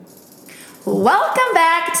Welcome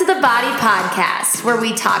back to the Body Podcast, where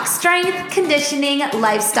we talk strength, conditioning,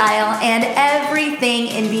 lifestyle, and everything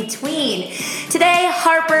in between. Today,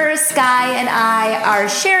 Harper, Skye, and I are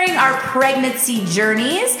sharing our pregnancy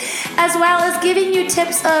journeys, as well as giving you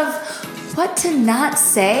tips of what to not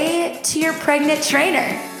say to your pregnant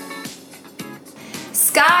trainer.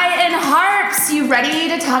 Skye and Harps, you ready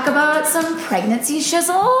to talk about some pregnancy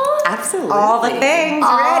shizzle? Absolutely. All the things,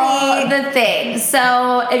 All ready. the things.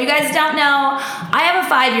 So, if you guys don't know, I have a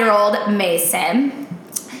 5-year-old, Mason.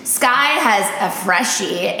 Skye has a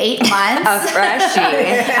freshie, 8 months. A freshie.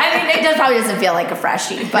 I mean, it probably doesn't feel like a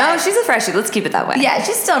freshie, but No, she's a freshie. Let's keep it that way. yeah,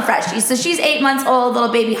 she's still a freshie. So she's 8 months old,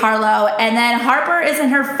 little baby Harlow. And then Harper is in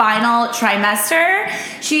her final trimester.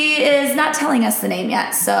 She is not telling us the name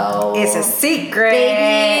yet, so It's a secret.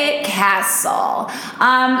 Baby Castle.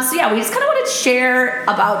 So yeah, we just kind of wanted to share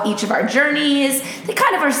about each of our journeys. They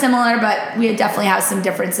kind of are similar, but we definitely have some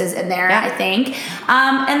differences in there, I think.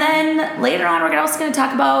 And then later on, we're also going to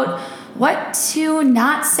talk about what to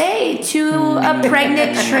not say to a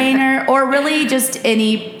pregnant trainer or really just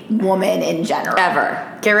any woman in general. Ever.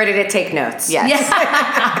 Get ready to take notes. Yes.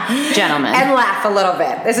 Yeah. Gentlemen. And laugh a little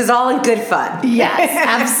bit. This is all in good fun. Yes,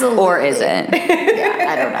 absolutely. Or isn't. Yeah,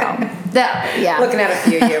 I don't know. Yeah. Looking at a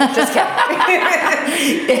few of you. Just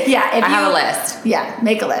kidding. Yeah, if I have a list. Yeah,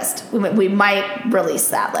 make a list. We might release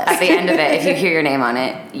that list. At the end of it, if you hear your name on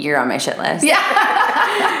it, you're on my shit list. Yeah.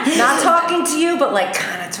 Not talking to you, but like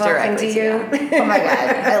kind of talking Directly to you. Oh my God,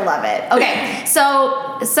 I love it. Okay,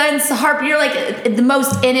 so since Harp, you're like the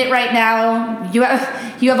most in it right now. You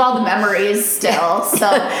have all the memories still. So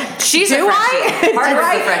She's Do a I? freshie.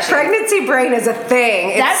 Harper's Do a freshie. Pregnancy brain is a thing.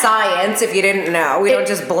 It's That's- science, if you didn't know. We don't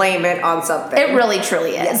just blame it on something. it really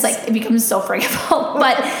truly is. Yes. Like it becomes so forgettable.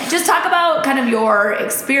 But just talk about kind of your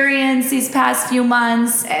experience these past few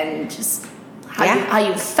months and just how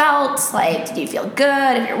you felt. Like, did you feel good?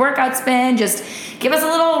 Have your workouts been? Just give us a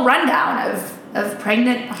little rundown of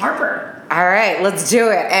pregnant Harper. All right, let's do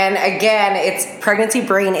it. And again, it's pregnancy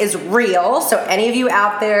brain is real. So any of you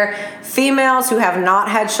out there, females who have not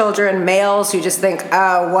had children, males who just think,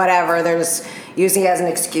 oh, whatever, they're just using it as an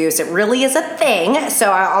excuse. It really is a thing. So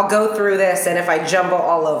I'll go through this, and if I jumble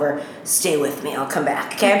all over, stay with me. I'll come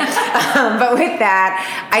back, okay? But with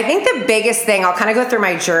that, I think the biggest thing, I'll kind of go through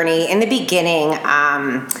my journey. In the beginning,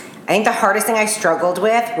 I think the hardest thing I struggled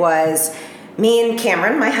with was me and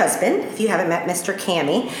Cameron, my husband, if you haven't met Mr.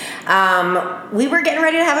 Cammy, we were getting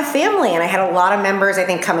ready to have a family, and I had a lot of members, I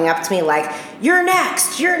think, coming up to me like, you're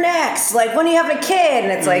next, like, when are you having a kid?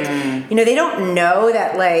 And it's like, they don't know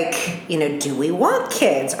that, like, do we want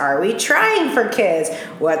kids? Are we trying for kids?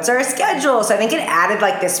 What's our schedule? So I think it added,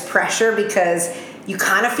 like, this pressure because you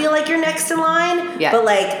kind of feel like you're next in line, but,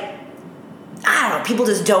 like, I don't know, people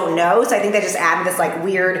just don't know. So I think that just added this, like,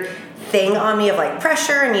 weird thing on me of like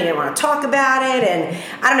pressure, and you didn't want to talk about it. And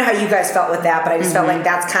I don't know how you guys felt with that, but I just felt like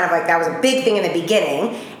that's kind of like that was a big thing in the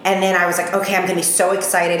beginning. And then I was like, okay, I'm gonna be so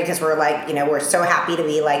excited because we're like, we're so happy to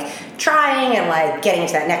be like trying and like getting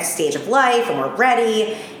to that next stage of life, and we're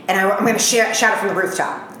ready. And I'm gonna shout it from the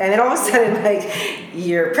rooftop. And then all of a sudden, like,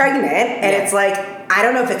 you're pregnant, and it's like, I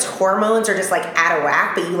don't know if it's hormones or just like out of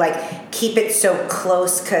whack, but you like keep it so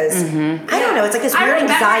close because I don't know, it's like this weird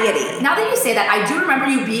anxiety. Now that you say that, I do remember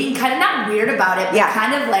you being kind of not weird about it, but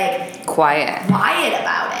kind of like Quiet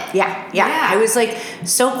about it. Yeah. I was like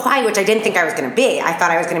so quiet, which I didn't think I was gonna be. I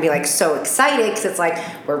thought I was gonna be like so excited because it's like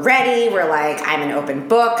we're ready. We're like, I'm an open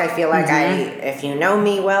book. I feel like if you know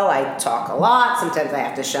me well, I talk a lot. Sometimes I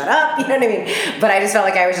have to shut up. You know what I mean? But I just felt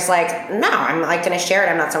like I was just like, no, I'm like gonna share it.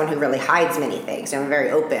 I'm not someone who really hides many things. I'm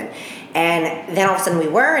very open. And then all of a sudden we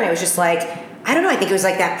were, and it was just like, I don't know. I think it was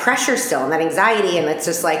like that pressure still and that anxiety, and it's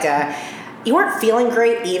just like you weren't feeling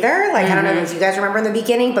great either. Like, I don't know if you guys remember in the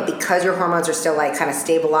beginning, but because your hormones are still like kind of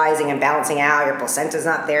stabilizing and balancing out, your placenta's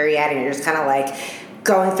not there yet, and you're just kind of like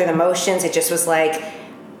going through the motions. It just was like,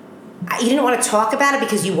 you didn't want to talk about it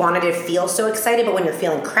because you wanted to feel so excited, but when you're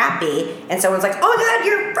feeling crappy and someone's like, oh my God,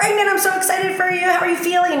 you're pregnant, I'm so excited for you, how are you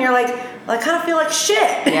feeling? And you're like, well, I kind of feel like shit.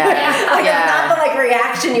 Like, it's not the like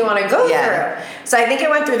reaction you want to go through. So I think it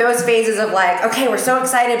went through those phases of like, okay, we're so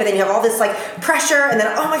excited, but then you have all this like pressure, and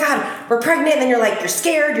then, oh my God, we're pregnant, and then you're like, you're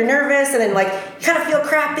scared, you're nervous, and then like you kind of feel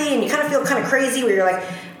crappy, and you kind of feel kind of crazy where you're like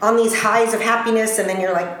on these highs of happiness, and then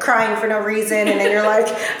you're like crying for no reason, and then you're like,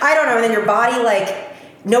 I don't know, and then your body like,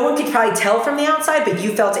 no one could probably tell from the outside, but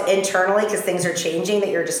you felt it internally because things are changing, that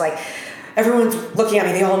you're just like, everyone's looking at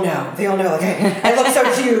me, they all know, like, I look so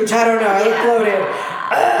huge, I don't know, I look bloated,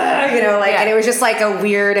 and it was just like a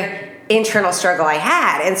weird internal struggle I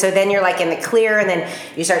had. And so then you're like in the clear, and then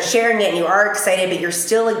you start sharing it, and you are excited, but you're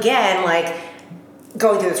still again like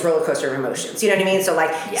going through this roller coaster of emotions. You know what I mean? So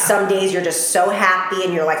like some days you're just so happy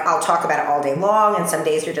and you're like, I'll talk about it all day long. And some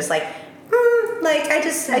days you're just like, like I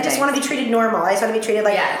just want to be treated normal. I just want to be treated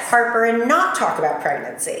like Harper and not talk about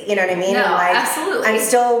pregnancy. You know what I mean? No, and like, absolutely. I'm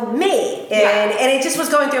still me. And it just was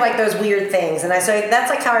going through like those weird things. And so that's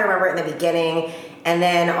like how I remember it in the beginning. And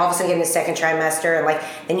then all of a sudden getting the second trimester and like,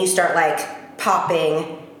 then you start like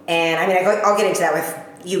popping. And I mean, I'll get into that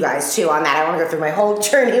with you guys too on that. I want to go through my whole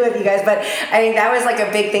journey with you guys, but I think that was like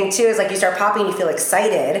a big thing too, is like you start popping, you feel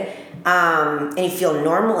excited, and you feel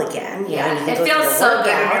normal again. You know, and you can it go feels through so your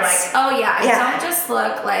good. You're workouts. like, oh yeah, I don't just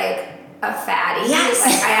look like a fatty. Yes.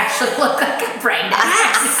 Like I actually look like I'm pregnant.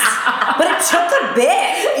 Yes. But it took a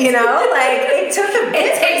bit, you know, like it took a bit.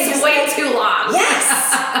 It takes way too long. Yes.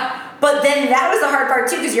 But then that was the hard part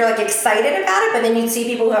too, because you're like excited about it, but then you'd see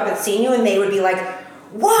people who haven't seen you and they would be like,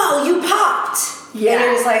 whoa, you popped. Yeah. And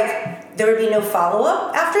you're just like, there would be no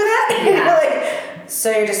follow-up after that. Yeah. You're like,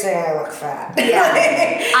 so you're just saying I look fat.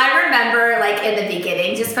 Yeah. I remember like in the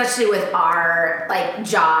beginning, especially with our like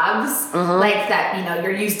jobs, like that, you know,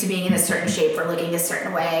 you're used to being in a certain shape or looking a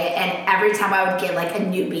certain way. And every time I would give like a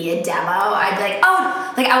newbie a demo, I'd be like,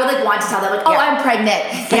 oh, like I would like want to tell them like, oh, I'm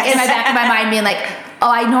pregnant. Like in my back of my mind being like, oh,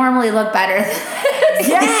 I normally look better.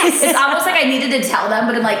 Yes. It's almost like I needed to tell them,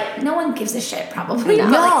 but I'm like, no one gives a shit probably. No.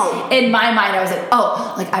 But like, in my mind, I was like,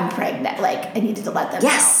 oh, like I'm pregnant. Like I needed to let them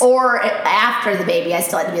know. Or after the baby, I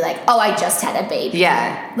still had to be like, oh, I just had a baby.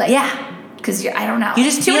 Yeah. Like, because I don't know. You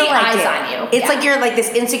just too feel many like eyes on you. It's like you're like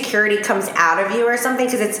this insecurity comes out of you or something,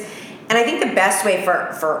 because it's, and I think the best way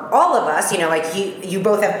for all of us, you know, like you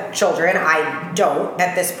both have children, I don't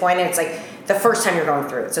at this point, and it's like the first time you're going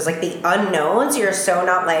through it. So it's like the unknowns, you're so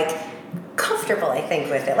not like comfortable, I think,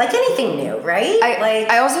 with it. Like anything new, right?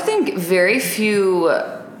 I also think very few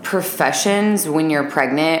professions when you're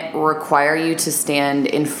pregnant require you to stand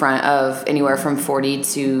in front of anywhere from 40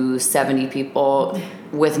 to 70 people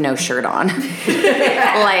with no shirt on.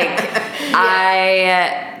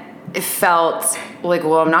 I felt like,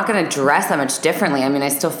 well, I'm not going to dress that much differently. I mean, I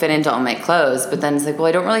still fit into all my clothes, but then it's like, well,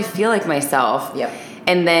 I don't really feel like myself. Yep.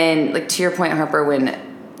 And then, like, to your point, Harper, when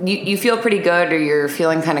you feel pretty good or you're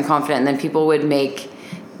feeling kind of confident, and then people would make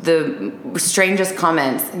the strangest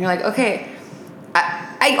comments, and you're like, okay,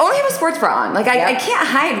 I only have a sports bra on. Like, I can't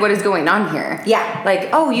hide what is going on here. Yeah. Like,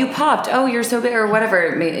 oh, you popped. Oh, you're so big, or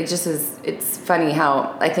whatever. I mean, it just is, it's funny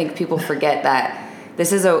how I think people forget that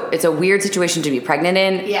it's a weird situation to be pregnant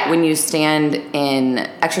in. Yeah. When you stand in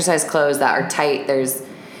exercise clothes that are tight, there's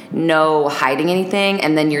no hiding anything,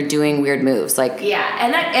 and then you're doing weird moves. Like,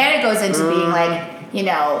 and it goes into being like, you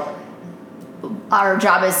know, our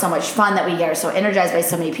job is so much fun that we get so energized by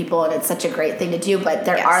so many people, and it's such a great thing to do. But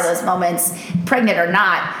there are those moments, pregnant or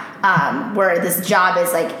not, where this job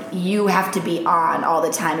is like you have to be on all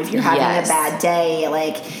the time. If you're having a bad day,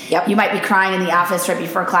 like you might be crying in the office right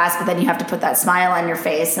before class, but then you have to put that smile on your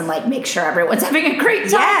face and like make sure everyone's having a great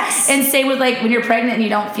time. Yes. And same with like when you're pregnant and you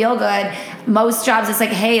don't feel good. Most jobs, it's like,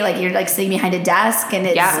 hey, like you're like sitting behind a desk, and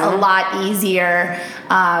it's a lot easier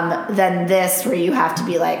than this, where you have to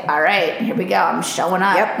be like, all right, here we go, I'm showing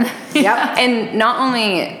up. Yep. And not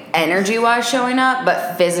only energy-wise showing up,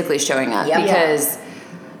 but physically showing up. Because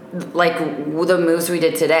like the moves we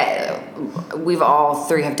did today, we've all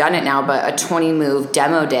three have done it now, but a 20 move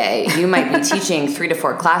demo day, you might be teaching 3 to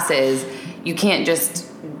 4 classes. You can't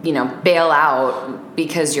just, you know, bail out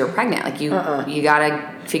because you're pregnant. Like you gotta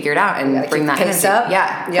figure it out and bring that pace energy up.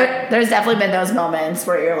 Yeah. There's definitely been those moments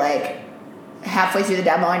where you're like halfway through the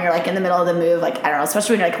demo and you're like in the middle of the move, like I don't know,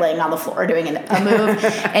 especially when you're like laying on the floor doing a move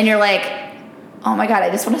and you're like, oh my God, I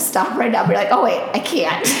just want to stop right now. But you're like, oh wait, I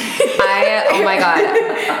can't. Oh my God.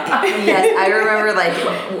 Yes, I remember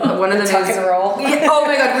like one of the tuck moves. and roll. Oh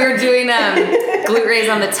my God, we were doing glute raise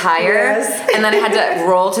on the tire, and then I had to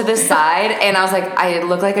roll to the side, and I was like, I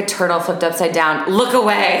look like a turtle flipped upside down. Look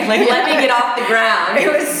away, like let me get off the ground.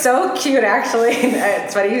 It was so cute, actually.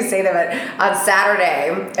 It's funny you say that, but on Saturday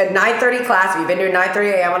at 9:30 class, we've been doing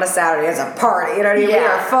 9:30 a.m. on a Saturday. It's a party, you know what I mean? We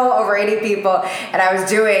are full, over 80 people, and I was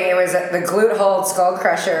doing the glute hold skull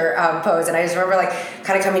crusher pose, and I just remember like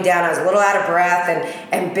kind of coming down. I was a little out of breath,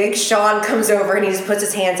 and Big Sean comes over and he just puts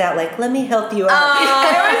his hands out like, let me help you out. And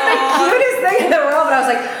it was the cutest thing in the world, but I was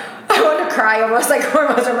like, I wanted to cry almost like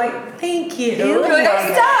hormones. I'm like, thank you. You're like,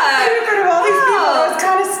 I'm stuck. In front of all these people, I was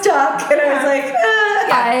kind of stuck, and I was like,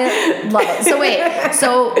 I love it.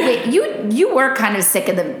 So wait, you were kind of sick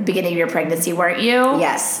in the beginning of your pregnancy, weren't you?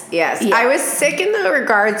 Yes. Yeah. I was sick in the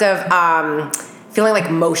regards of feeling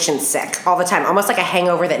like motion sick all the time, almost like a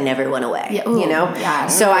hangover that never went away. Yeah. Ooh, you know? Yeah.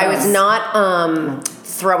 So I was not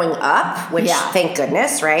throwing up, which thank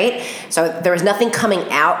goodness, right? So there was nothing coming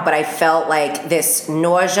out, but I felt like this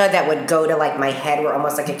nausea that would go to like my head were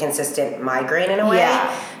almost like a consistent migraine in a way.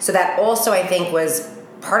 Yeah. So that also I think was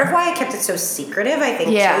part of why I kept it so secretive, I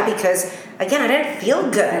think too, because again, I didn't feel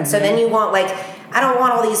good. Mm-hmm. So then you want like, I don't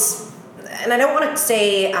want all these, and I don't want to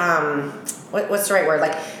say, what's the right word?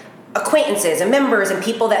 Like acquaintances and members and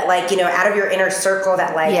people that like, you know, out of your inner circle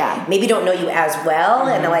that like maybe don't know you as well.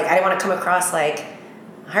 And like, I didn't want to come across like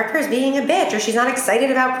Harper's being a bitch or she's not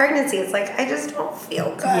excited about pregnancy. It's like, I just don't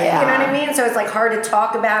feel good. Yeah. You know what I mean? So it's like hard to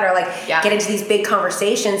talk about or like get into these big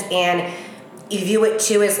conversations, and you view it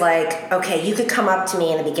too as like, okay, you could come up to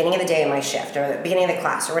me in the beginning of the day in my shift or the beginning of the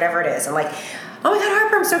class or whatever it is. I'm like, oh my God,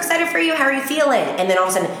 Harper, I'm so excited for you. How are you feeling? And then all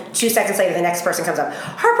of a sudden, 2 seconds later, the next person comes up.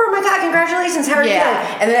 Harper, oh my God, congratulations. How are you feeling?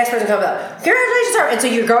 And the next person comes up. Congratulations, Harper. And so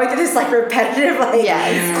you're going through this like repetitive like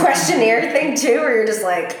questionnaire thing too, where you're just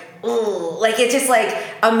like, ooh. Like it's just like,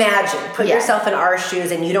 imagine, put yourself in our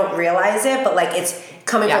shoes and you don't realize it, but like it's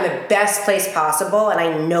coming from the best place possible, and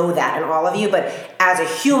I know that in all of you, but as a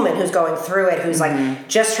human who's going through it, who's like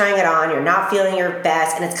just trying it on, you're not feeling your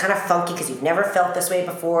best, and it's kind of funky because you've never felt this way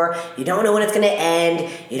before, you don't know when it's going to end,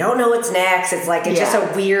 you don't know what's next, it's like, it's just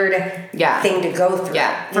a weird thing to go through.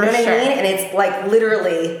 Yeah, you know what I mean? And it's like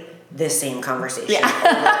literally the same conversation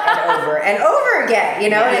over and over again, you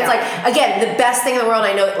know? And it's like, again, the best thing in the world.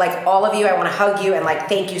 I know, like, all of you, I want to hug you and, like,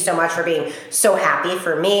 thank you so much for being so happy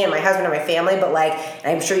for me and my husband and my family. But, like,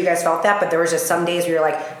 and I'm sure you guys felt that, but there was just some days where you're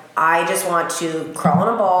like, I just want to crawl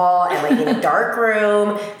in a ball and, like, in a dark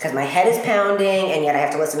room because my head is pounding, and yet I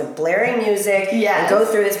have to listen to blaring music and go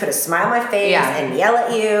through this, put a smile on my face and yell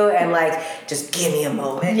at you and, like, just give me a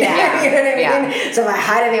moment. Yeah. You know what I mean? So if I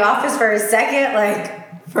hide in the office for a second, like,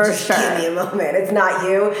 for just give me a moment. It's not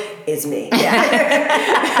you, it's me.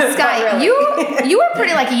 Yeah. Skye, really. you were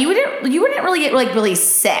pretty like you didn't really get like really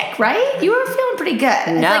sick, right? You were feeling pretty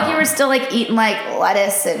good. No. Like you were still like eating like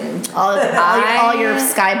lettuce and all your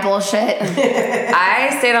Skye bullshit.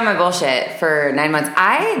 I stayed on my bullshit for 9 months.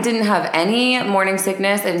 I didn't have any morning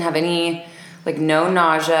sickness. I didn't have any like no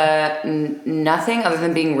nausea, nothing other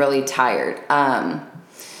than being really tired.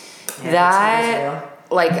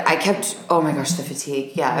 Like, I kept, oh my gosh, the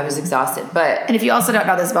fatigue. Yeah, I was exhausted. And if you also don't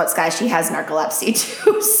know this about Skye, she has narcolepsy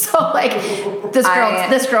too. So, like, this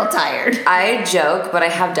girl tired. I joke, but I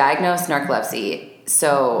have diagnosed narcolepsy.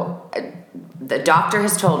 So, the doctor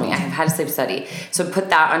has told me I have had a sleep study. So, put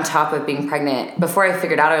that on top of being pregnant. Before I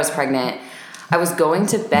figured out I was pregnant, I was going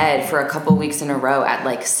to bed for a couple weeks in a row at,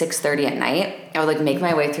 like, 6:30 at night. I would, like, make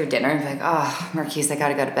my way through dinner and be like, oh, Marquise, I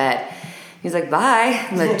gotta go to bed. He's like, bye.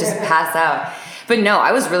 And, like, just pass out. But no,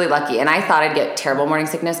 I was really lucky, and I thought I'd get terrible morning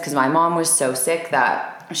sickness because my mom was so sick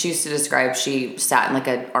that she used to describe she sat in like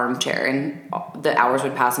an armchair and the hours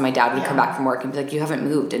would pass and my dad would come back from work and be like, you haven't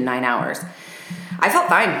moved in 9 hours. I felt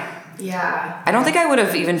fine. Yeah. I don't think I would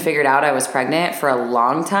have even figured out I was pregnant for a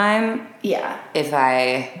long time. Yeah. If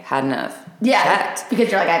I hadn't have checked.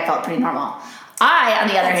 Because you're like, I felt pretty normal. I, on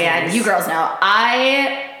the other hand, you girls know,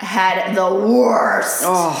 I had the worst.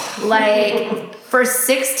 Oh. Like, for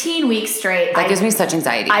 16 weeks straight. That gives me such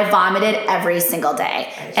anxiety. I vomited every single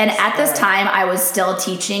day. And at this time, I was still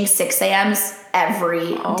teaching 6 a.m.s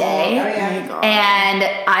every day. And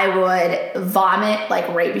I would vomit like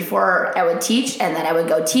right before I would teach, and then I would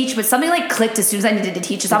go teach. But something like clicked as soon as I needed to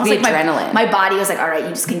teach. It's almost like adrenaline. My body was like, all right, you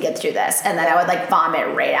just can get through this. And then I would like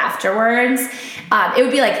vomit right afterwards. It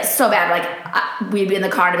would be like so bad. Like we'd be in the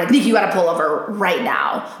car and I'd be like, Nikki, you gotta pull over right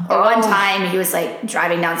now. Or one time he was like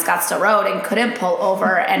driving down Scottsdale Road and couldn't pull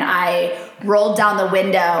over, and I rolled down the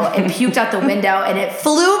window and puked out the window, and it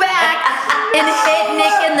flew back and hit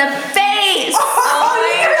Nick in the face. Oh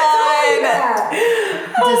my God.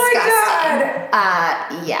 Disgusting.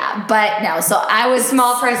 Yeah, but no, so I was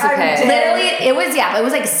small price to pay. Literally, it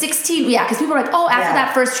was like 16, because people were like, oh, after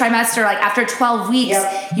that first trimester, like after 12 weeks,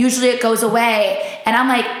 usually it goes away. And I'm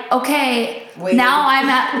like, okay, now I'm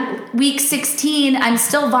at week 16, I'm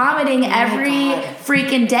still vomiting every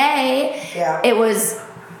freaking day. Yeah. It was,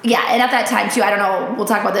 and at that time too, I don't know, we'll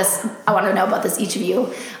talk about this, I want to know about this, each of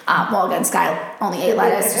you. Well, again, Skye only ate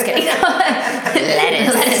lettuce, just kidding. lettuce.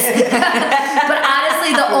 But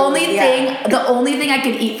honestly, the only thing I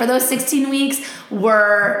could eat for those 16 weeks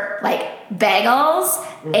were like bagels,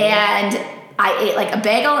 and I ate like a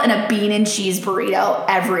bagel and a bean and cheese burrito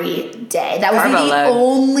every day. That was the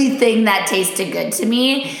only thing that tasted good to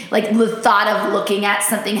me. Like the thought of looking at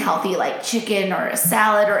something healthy like chicken or a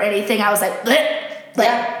salad or anything, I was like, bleh.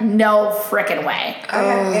 Like, no frickin' way.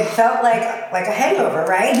 It felt like a hangover,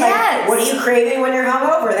 right? Yes. Like, what are you craving when you're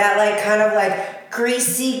hungover? That, like, kind of, like,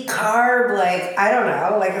 greasy carb, like, I don't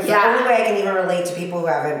know. Like, it's the only way I can even relate to people who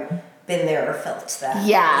haven't been there or felt that.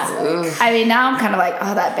 Yeah. I mean, now I'm kind of like,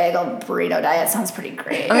 oh, that bagel burrito diet sounds pretty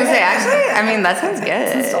great. I was gonna say, actually, I mean, that sounds good.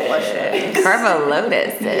 It's delicious. Carbo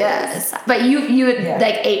loaded. Yes. But you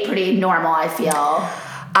like ate pretty normal, I feel.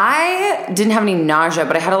 I didn't have any nausea,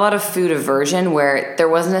 but I had a lot of food aversion where there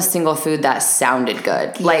wasn't a single food that sounded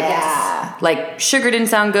good. Like sugar didn't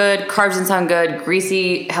sound good, carbs didn't sound good,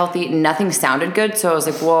 greasy, healthy, nothing sounded good. So I was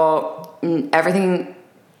like, well, everything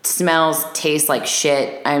smells, tastes like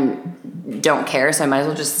shit. I don't care, so I might as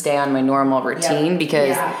well just stay on my normal routine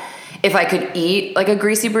because if I could eat like a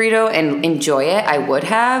greasy burrito and enjoy it, I would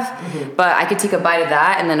have. But I could take a bite of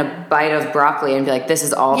that and then a bite of broccoli and be like, this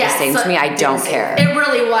is all the same to me. I don't care. It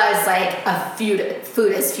really was like a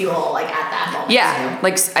food is fuel, like at that moment. Yeah,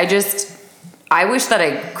 like I wish that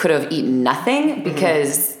I could have eaten nothing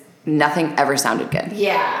because nothing ever sounded good.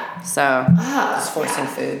 Yeah. So just forcing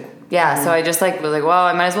food. Yeah, so I just like was like, well,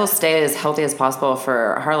 I might as well stay as healthy as possible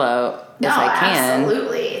for Harlow if I can.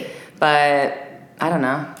 Absolutely. But I don't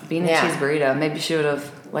know, bean and cheese burrito. Maybe she would have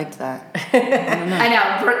liked that. I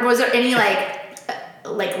know. Was there any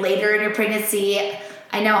like later in your pregnancy?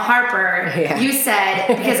 I know Harper. You said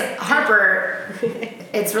because Harper,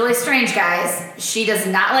 it's really strange, guys. She does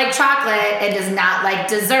not like chocolate and does not like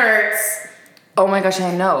desserts. Oh my gosh,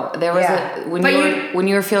 I know. There was when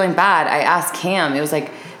you were feeling bad, I asked Cam. It was like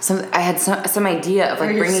I had some idea of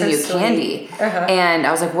like bringing you candy, and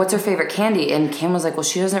I was like, "What's her favorite candy?" And Cam was like, "Well,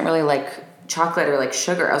 she doesn't really like chocolate or like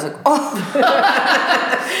sugar." I was like, "Oh,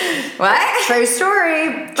 what?" True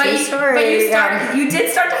story. But you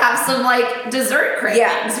did start to have some like dessert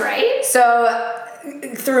cravings, right? So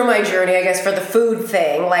through my journey, I guess for the food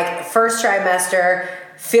thing, like first trimester,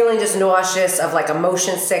 feeling just nauseous of like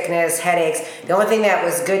motion sickness, headaches. The only thing that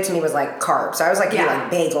was good to me was like carbs. So I was like eating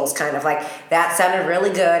like bagels, kind of like that sounded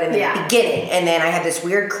really good in the beginning. And then I had this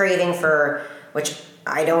weird craving for, which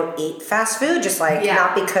I don't eat fast food, just like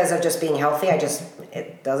not because of just being healthy.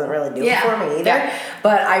 It doesn't really do it for me either. Yeah.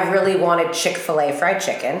 But I really wanted Chick-fil-A fried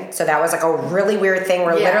chicken. So that was like a really weird thing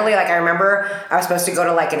where literally like I remember I was supposed to go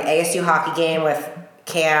to like an ASU hockey game with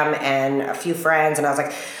Cam and a few friends, and I was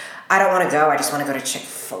like, I don't want to go. I just want to go to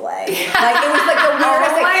Chick-fil-A. Like, it was like the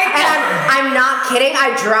weirdest thing. And I'm not kidding.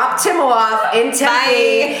 I dropped him off in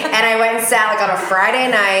Tempe, and I went and sat like on a Friday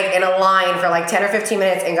night in a line for like 10 or 15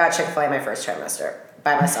 minutes and got Chick-fil-A my first trimester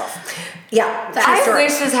by myself. Yeah. I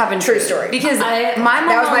wish this happened. True story. Because my mom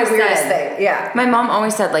that was my weirdest thing. Yeah. My mom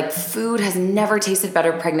always said, like, food has never tasted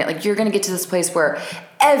better pregnant. Like, you're going to get to this place where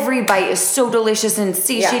every bite is so delicious and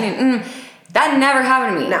satiating. That never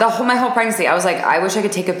happened to me. No. My whole pregnancy, I was like, I wish I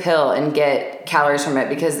could take a pill and get calories from it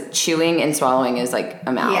because chewing and swallowing is like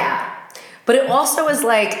a mouth. Yeah. But it also was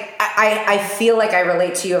like, I feel like I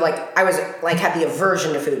relate to you. Like, I was like, had the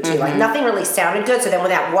aversion to food too. Like, nothing really sounded good. So then when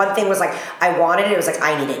that one thing was like, I wanted it, it was like,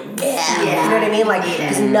 I need it now. Yeah. You know what I mean? Like,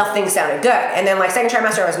 because nothing sounded good. And then like second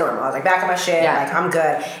trimester, I was normal. I was like back on my shit. Yeah. Like, I'm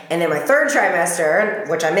good. And then my third trimester,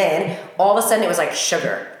 which I'm in, all of a sudden it was like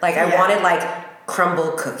sugar. Like, I wanted like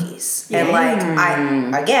crumble cookies. And like,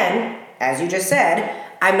 again, as you just said,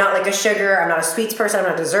 I'm not like a sugar, I'm not a sweets person, I'm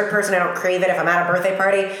not a dessert person, I don't crave it. If I'm at a birthday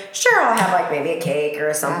party, sure, I'll have like maybe a cake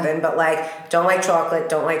or something, but like, don't like chocolate,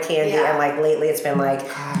 don't like candy, and like lately it's been like,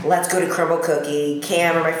 let's go to crumble cookie.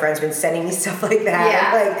 Cam and my friends been sending me stuff like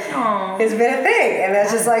that. Like, it's been a thing, and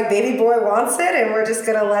that's just like, baby boy wants it, and we're just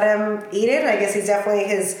gonna let him eat it. I guess he's definitely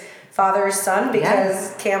his father's son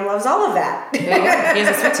because Cam loves all of that. Yeah, he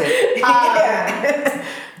has a sweet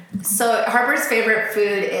tooth. So Harper's favorite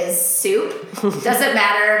food is soup. Doesn't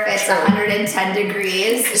matter if it's 110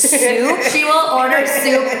 degrees. Soup. She will order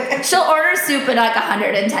soup. She'll order soup at like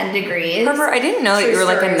 110 degrees. Harper, I didn't know that you were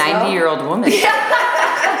like a 90-year-old woman.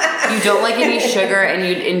 You don't like any sugar, and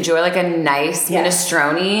you'd enjoy like a nice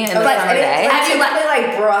minestrone in the summer day. Have you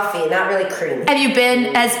like brothy, not really creamy? Have you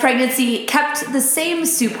been, as pregnancy, kept the same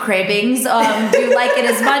soup cravings? Do you like it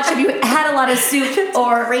as much? Have you had a lot of soup?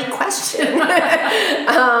 Or great question.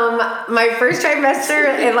 My first trimester,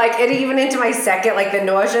 and even into my second, like the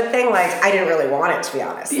nausea thing, like I didn't really want it, to be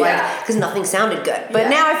honest. Like, because nothing sounded good. But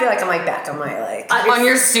now I feel like I'm like back on my like on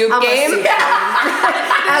your soup game.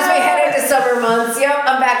 As we head into summer months,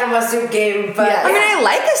 I'm back on my soup game. But I mean, I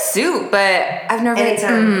like a soup, but I've never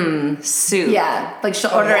had soup. Yeah, like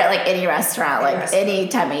she'll order at like any restaurant, like any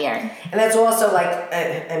time of year. And that's also like,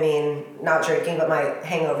 I mean, not drinking, but my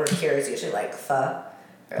hangover cure is usually like pho.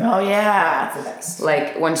 Oh, yeah. That's the best.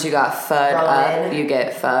 Like, once you got fud up, you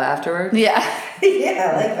get pho afterwards? Yeah.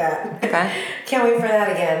 Yeah, I like that. Okay. Can't wait for that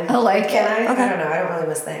again. I like Can it. I? Okay. I don't know. I don't really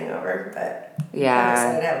miss the hangover, but Yeah. I'm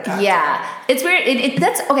excited to have a cocktail. Yeah. It's weird.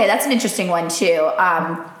 That's an interesting one, too.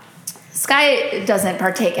 Skye doesn't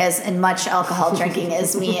partake in much alcohol drinking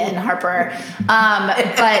as me and Harper.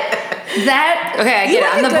 But that... Okay, I get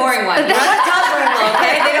it. I'm the boring one. You're the comfortable,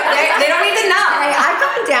 okay? They don't need to know. Hey, I've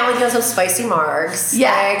gone down with you on some spicy margs.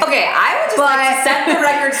 Yeah. Okay, I would just like to set the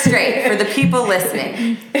record straight for the people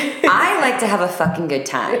listening. I like to have a fucking good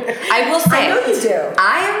time. I will say, I know you do.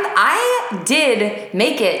 I did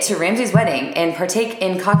make it to Ramsey's wedding and partake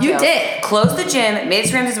in cocktails. You did. Closed the gym, made it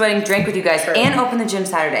to Ramsey's wedding, drank with you guys, True. and opened the gym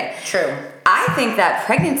Saturday. True. I think that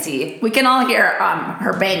pregnancy. We can all hear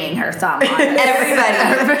her banging her thumb on it.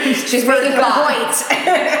 Everybody. She's making a point.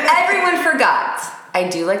 Everyone forgot. I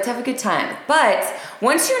do like to have a good time, but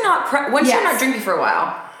once you're not you're not drinking for a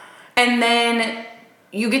while, and then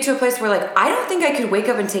you get to a place where like I don't think I could wake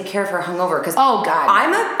up and take care of her hungover because Oh, God.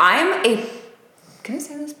 I'm a can I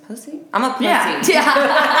say this pussy? I'm a pussy. Yeah.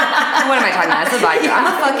 What am I talking about? It's the body. I'm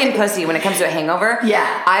a fucking pussy when it comes to a hangover.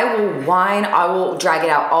 Yeah. I will whine. I will drag it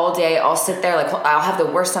out all day. I'll sit there like I'll have the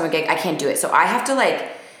worst stomach ache. I can't do it. So I have to like. I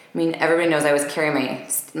mean, everybody knows I always carry my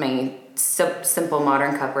simple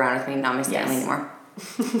modern cup around with me, not my Stanley anymore.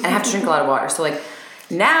 And I have to drink a lot of water. So like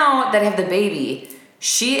now that I have the baby,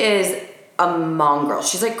 she is a mongrel.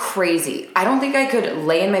 She's like crazy. I don't think I could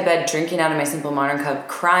lay in my bed drinking out of my simple modern cup,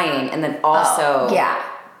 crying, and then also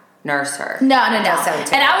nurse her. No. And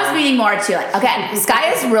I was meaning more to like, okay,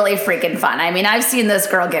 Skye is really freaking fun. I mean, I've seen this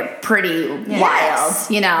girl get pretty wild,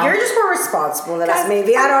 you know. You're just more responsible than us,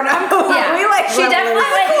 maybe. I don't know. Yeah. We like she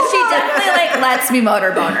definitely lets me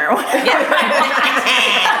motor boner.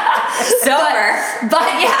 Sober.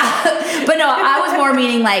 But no, I was more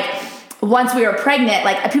meaning like once we were pregnant,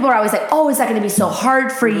 like people are always like, "Oh, is that going to be so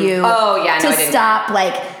hard for you?" Oh yeah, to stop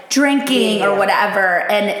like drinking or whatever.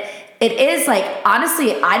 And it is like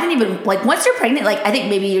honestly, I didn't even like once you're pregnant, like I think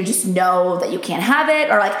maybe you just know that you can't have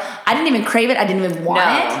it, or like I didn't even crave it, I didn't even want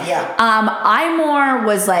it. Yeah. I more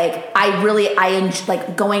was like I enjoy,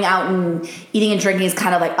 like going out and eating and drinking is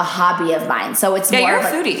kind of like a hobby of mine. So it's more you're of,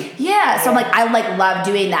 a like, foodie. Yeah, so I'm like I like love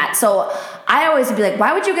doing that. So I always would be like,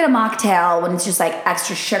 why would you get a mocktail when it's just like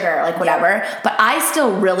extra sugar, like whatever? Yeah. But I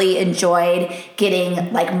still really enjoyed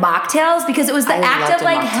getting like mocktails because it was the act of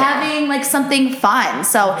like having like something fun.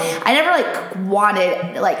 So I never like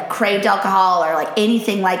wanted like craved alcohol or like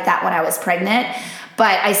anything like that when I was pregnant.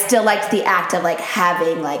 But I still liked the act of like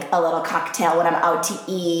having like a little cocktail when I'm out to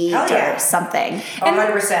eat or something.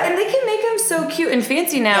 100%. And they can make them so cute and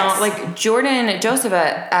fancy now. Yes. Like Jordan Joseph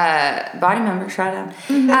at Body Member, shout out.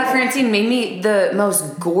 Francine made me the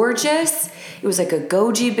most gorgeous. It was like a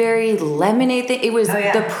goji berry lemonade thing. It was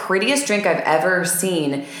the prettiest drink I've ever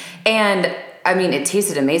seen. And I mean, it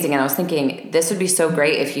tasted amazing. And I was thinking, this would be so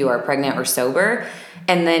great if you are pregnant or sober.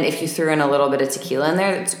 And then if you threw in a little bit of tequila in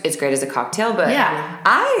there, it's great as a cocktail. But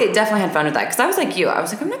I definitely had fun with that because I was like you. I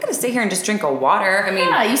was like, I'm not going to sit here and just drink a water. I mean,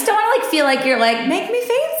 you still want to like feel like you're like make me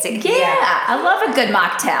fancy. Yeah, I love a good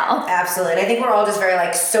mocktail. Absolutely. And I think we're all just very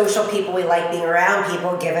like social people. We like being around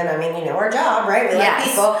people given, I mean, you know, our job, right? We like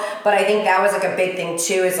people. But I think that was like a big thing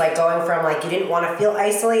too, is like going from like you didn't want to feel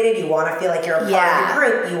isolated. You want to feel like you're a part of the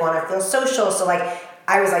group. You want to feel social. So like,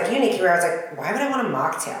 I was like you, Nikki, where I was like, why would I want a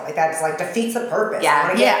mocktail? Like that's like defeats the purpose. I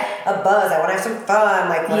want to get a buzz. I want to have some fun.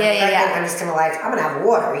 Like when I'm pregnant, I'm just gonna like, I'm gonna have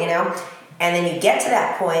water, you know? And then you get to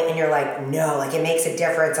that point and you're like, no, like it makes a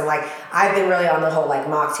difference. And like, I've been really on the whole like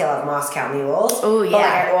mocktail of Moscow Mules. Oh yeah. But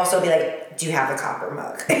like I'd also be like, do you have the copper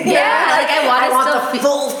mug? Yeah, like I want the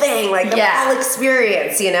full thing, like the full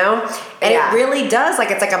experience, you know? And it really does, like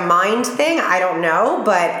it's like a mind thing, I don't know,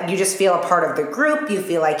 but you just feel a part of the group, you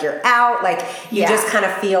feel like you're out, like you just kind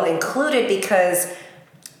of feel included because,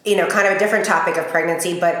 you know, kind of a different topic of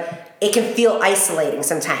pregnancy, but it can feel isolating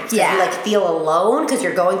sometimes. You like feel alone because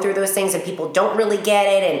you're going through those things and people don't really get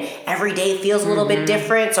it and every day feels a little bit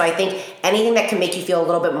different. So I think anything that can make you feel a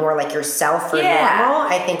little bit more like yourself or normal,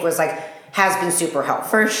 I think was like, has been super helpful.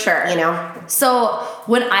 For sure. You know? So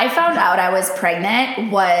when I found out I was pregnant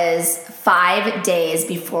was 5 days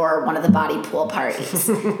before one of the body pool parties.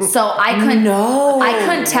 So I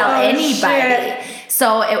couldn't tell anybody. Shit.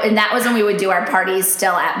 So and that was when we would do our parties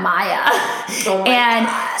still at Maya. Oh my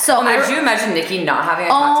God. So could you imagine Nikki not having a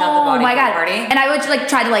cocktail at the body pool party? And I would like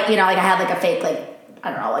try to like, you know, like I had like a fake like,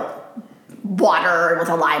 I don't know, like water with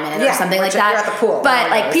a lime in it or something like that. You're at the pool. But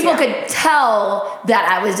like people could tell that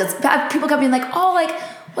I was just, people kept being like, oh, like,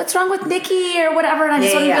 what's wrong with Nikki or whatever, and I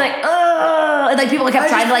just wanted to be like, oh, and like people kept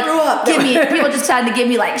trying to like people just trying to give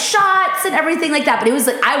me like shots shots and everything like that. But it was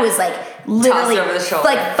like, I was like literally over the shoulder.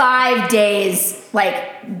 like 5 days, like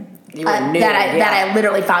that I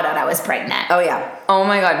literally found out I was pregnant. Oh yeah. Oh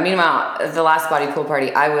my God. Meanwhile, the last body pool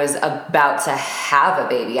party, I was about to have a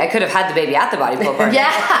baby. I could have had the baby at the body pool party. Yeah.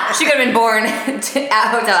 She could have been born at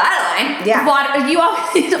Hotel Adeline. Yeah. You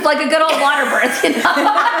always like a good old water birth, you know?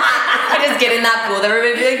 I just get in that pool.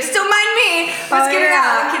 Everybody would be like, still mind me. Let's get her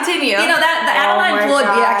out and continue. You know, the Adeline pool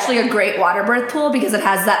would be actually a great water birth pool because it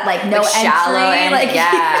has that like no entry. Shallow and like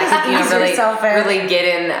you know, really get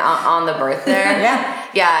in on the birth there. Yeah.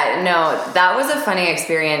 Yeah, no, that was a funny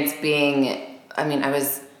experience I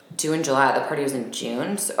was due in July. The party was in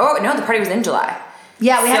June. The party was in July.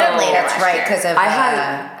 Yeah, we had it later. That's right, because of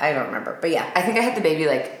I don't remember, but yeah. think I had the baby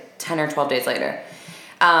like 10 or 12 days later.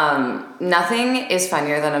 Nothing is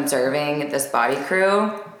funnier than observing this body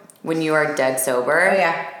crew when you are dead sober. Oh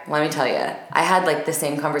yeah. Let me tell you, I had like the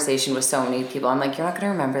same conversation with so many people. I'm like, you're not going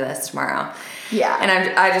to remember this tomorrow. Yeah. And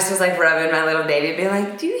I just was like rubbing my little baby, being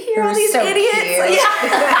like, do you hear all these so idiots? cute. Like,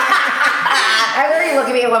 I remember you look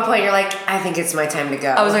at me at one point, you're like, I think it's my time to go.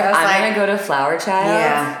 I was like, I'm going to go to Flower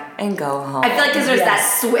Child and go home. I feel like because there's that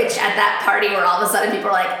switch at that party where all of a sudden people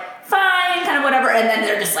are like, fine, kind of whatever, and then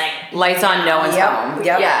they're just like... Lights on, no one's home.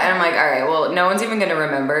 Yep. Yeah, and I'm like, all right, well, no one's even going to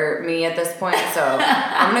remember me at this point, so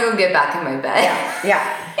I'm going to go get back in my bed. Yeah.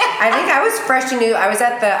 I think I was fresh and new. I was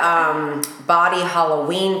at the body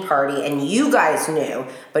Halloween party, and you guys knew,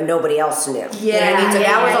 but nobody else knew. Yeah. You know what I mean? So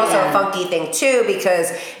that was also a funky thing, too,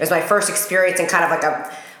 because it was my first experience in kind of like a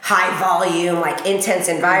high volume, like intense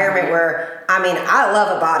environment where, I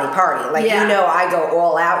love a body party. Like, you know, I go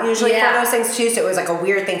all out usually for those things too. So it was like a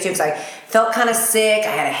weird thing too, because I felt kind of sick.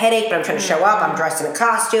 I had a headache, but I'm trying to show up. I'm dressed in a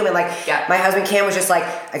costume. And like, my husband Cam was just like,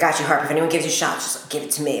 I got you, Harper. If anyone gives you shots, just like, give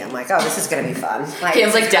it to me. I'm like, oh, this is going to be fun. Like,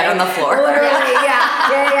 Cam's like dead on the floor. Literally,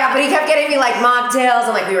 yeah. But he kept getting me like mocktails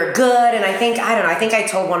and like we were good. And I think I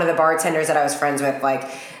told one of the bartenders that I was friends with, like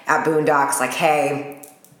at Boondocks, like, hey,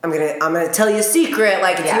 I'm gonna tell you a secret,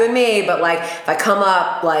 like it's you and me, but like if I come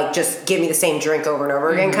up, like just give me the same drink over and over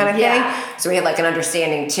again, kind of thing. Yeah. So we had like an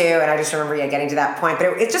understanding too, and I just remember getting to that point.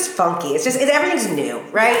 But it's just funky. Everything's new,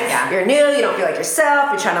 right? Yeah. You're new. You don't feel like yourself.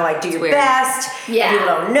 You're trying to like do your best. Yeah. People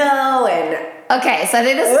don't know. And okay, so I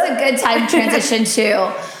think this is a good time to transition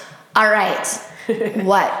to. All right,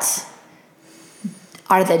 what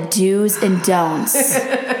are the do's and don'ts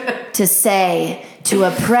to say to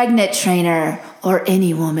a pregnant trainer or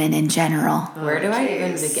any woman in general? Where do I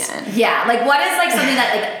even begin? Yeah, like what is like something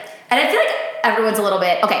that like, and I feel like everyone's a little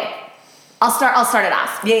bit, okay, I'll start it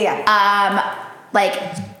off. Yeah. Like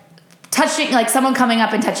touching, like someone coming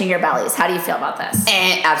up and touching your bellies. How do you feel about this?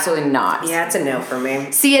 Absolutely not. Yeah, it's a no for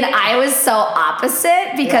me. See, and I was so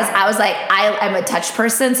opposite because I was like, I'm a touch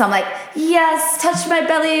person, so I'm like, yes, touch my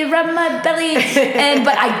belly, rub my belly,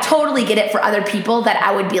 but I totally get it for other people that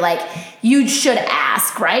I would be like, you should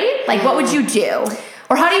ask, right? Like, what would you do?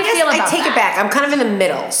 Or how do you feel about that? I take it back. I'm kind of in the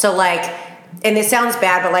middle. So like, and this sounds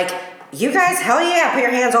bad, but like, you guys, hell yeah, put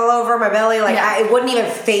your hands all over my belly. Like, it wouldn't even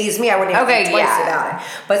faze me. I wouldn't even think twice about it.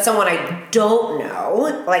 But someone I don't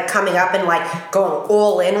know, like coming up and like going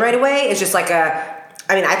all in right away is just like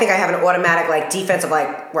I think I have an automatic like defensive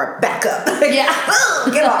like where I back up. Like, get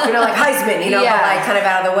off, like Heisman, but like kind of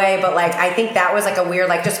out of the way. But like, I think that was like a weird,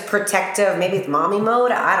 like just protective, maybe it's mommy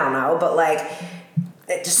mode. I don't know. But like,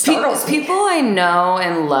 it just startles me. People I know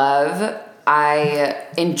and love, I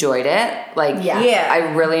enjoyed it. Like, I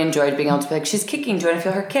really enjoyed being able to be like, she's kicking. Do you want to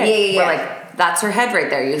feel her kick? Or like, that's her head right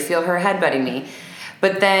there. You feel her headbutting me.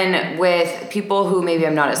 But then with people who maybe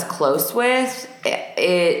I'm not as close with,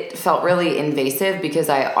 it felt really invasive because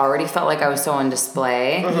I already felt like I was so on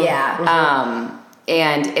display. And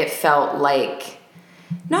it felt like,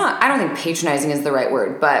 I don't think patronizing is the right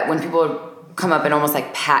word, but when people come up and almost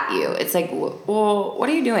like pat you, it's like, well, what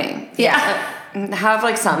are you doing? Have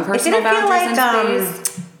like some personal boundaries in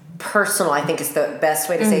space. Personal, I think is the best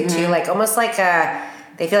way to say too. Like almost like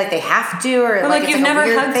they feel like they have to, or like you've it's never a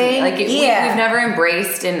weird hugged thing. me. Like we've never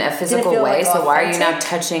embraced in a physical way. So why are you now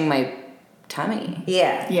touching my tummy?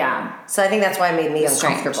 Yeah. So I think that's why it made me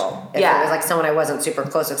uncomfortable. If it was like someone I wasn't super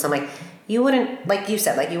close with, so I'm like, you wouldn't, like you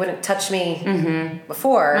said, like you wouldn't touch me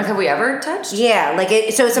before. Like, have we ever touched? Yeah, like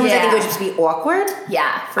it. So sometimes I think it would just be awkward.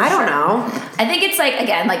 Yeah, I don't know. I think it's like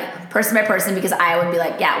again, like person by person, because I would be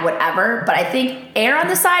like, yeah, whatever. But I think err on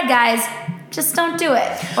the side, guys. Just don't do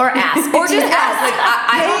it, or ask, or just ask. Like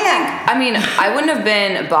I don't think. I mean, I wouldn't have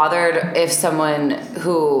been bothered if someone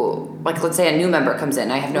who, like, let's say a new member comes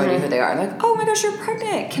in. I have no idea who they are. I'm like, oh my gosh, you're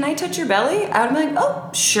pregnant. Can I touch your belly? I would be like,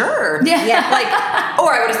 oh, sure. Yeah. Like,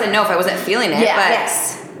 or I would have said no if I wasn't feeling it. Yeah. But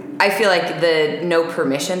yes. I feel like the no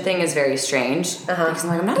permission thing is very strange. Because I'm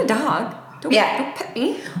like, I'm not a dog. Don't pet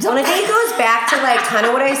me. Well, I think it goes back to like kind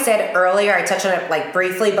of what I said earlier. I touched on it like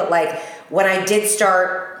briefly, but like when I did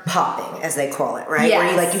start popping, as they call it, right?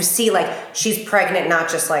 Yes. Where you see like she's pregnant, not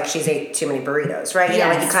just like she's ate too many burritos, right? You know,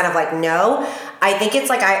 like you kind of like know. I think it's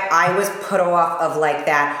like I was put off of like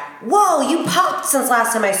that. Whoa, you popped since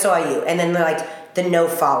last time I saw you, and then like the no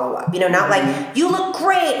follow up. You know, not like you look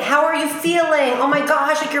great. How are you feeling? Oh my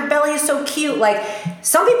gosh, like your belly is so cute. Like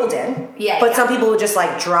some people did, but some people would just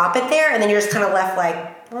like drop it there, and then you're just kind of left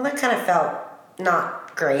like, well, that kind of felt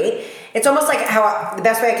not great. It's almost like the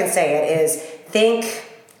best way I can say it is think.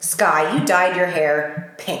 Skye, you dyed your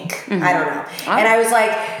hair pink. I don't know. Oh. And I was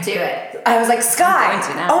like, do it. I was like, Skye,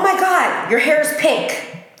 oh my God, your hair's pink.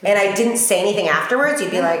 And I didn't say anything afterwards. You'd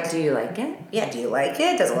be like, do you like it? Yeah, do you like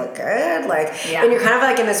it? Does it look good? Like, and you're kind of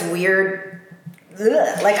like in this weird,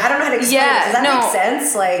 like, I don't know how to explain it. Does that make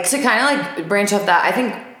sense? Like, to kind of like branch off that, I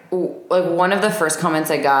think like one of the first comments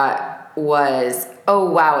I got was, oh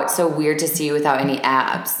wow, it's so weird to see you without any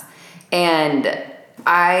abs. And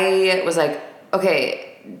I was like, okay,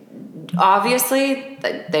 obviously,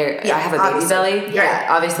 I have a baby belly. Yeah,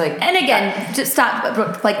 obviously. And again, just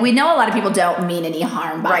stop. Like, we know a lot of people don't mean any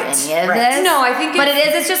harm by any of this. No, I think,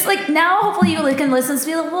 it's just like now. Hopefully, you can listen to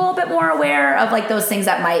be a little bit more aware of like those things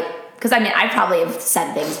that might. Because I mean, I probably have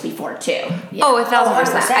said things before too. Yeah. Oh,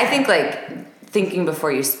 1,000%. I think like thinking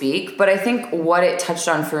before you speak, but I think what it touched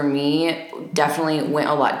on for me definitely went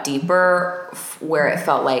a lot deeper, where it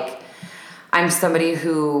felt like. I'm somebody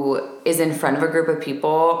who is in front of a group of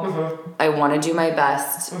people. I want to do my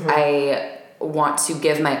best. I want to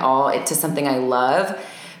give my all to something I love.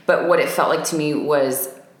 But what it felt like to me was,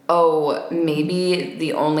 oh, maybe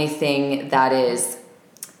the only thing that is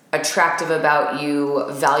attractive about you,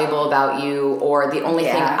 valuable about you, or the only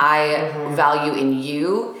thing I value in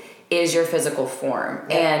you is your physical form.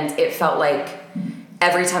 And it felt like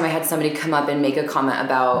every time I had somebody come up and make a comment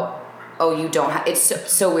about, oh, you don't have, it's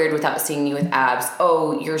so weird without seeing you with abs.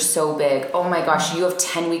 Oh, you're so big. Oh my gosh, you have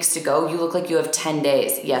 10 weeks to go. You look like you have 10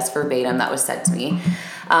 days. Yes, verbatim, that was said to me.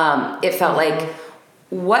 It felt like,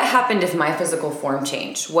 what happened if my physical form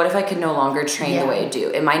changed? What if I could no longer train the way I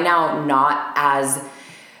do? Am I now not as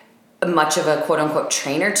much of a quote unquote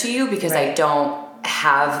trainer to you because I don't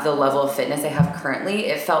have the level of fitness I have currently?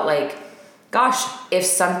 It felt like, gosh, if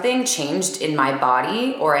something changed in my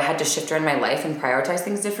body or I had to shift around my life and prioritize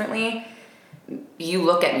things differently, you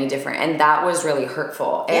look at me different. And that was really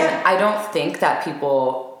hurtful. And I don't think that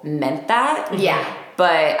people meant that. Yeah.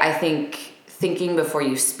 But I think thinking before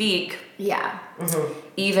you speak. Yeah.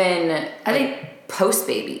 Even I think post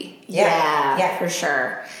baby. Yeah, for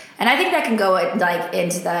sure. And I think that can go like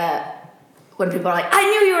into the when people are like, I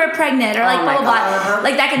knew you were pregnant, or like blah blah blah.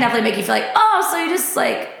 Like that can definitely make you feel like, oh, so you just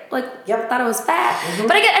like thought I was fat.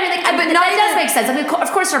 But again, I mean, like, but no, it does make sense. I mean,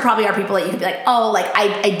 of course, there probably are people that you could be like, oh, like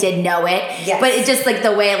I did know it. Yes. But it's just like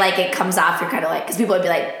the way like it comes off. You're kind of like, because people would be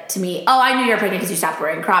like to me, oh, I knew you were pregnant because you stopped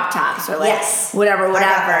wearing crop tops, or like whatever.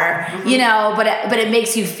 You know. But it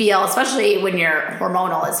makes you feel, especially when you're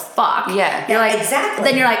hormonal as fuck. Yeah. You're like exactly.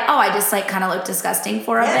 Then you're like, oh, I just like kind of look disgusting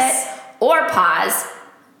for a bit. Or pause.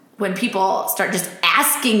 When people start just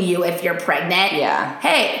asking you if you're pregnant,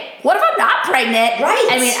 hey, what if I'm not pregnant? Right.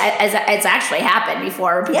 I mean, it's actually happened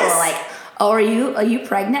before. Where people are like, oh, are you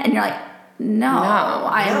pregnant? And you're like, no,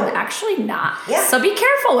 I'm actually not. Yeah. So be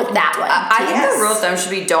careful with that one. I think the rule of thumb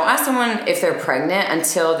should be don't ask someone if they're pregnant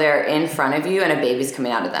until they're in front of you and a baby's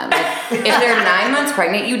coming out of them. Like, if they're 9 months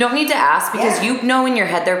pregnant, you don't need to ask because you know in your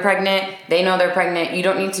head they're pregnant. They know they're pregnant. You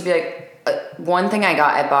don't need to be like, one thing I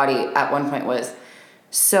got at Body at one point was,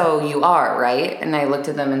 so you are, right? And I looked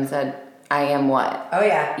at them and said, I am what? Oh,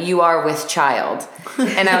 yeah. You are with child.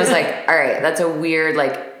 And I was like, all right, that's a weird,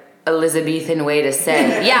 like, Elizabethan way to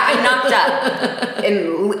say, yeah, I'm knocked up.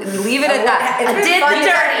 And leave it at that. I did the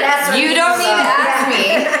dirty. You don't need to ask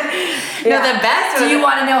me. No, the best was... Do you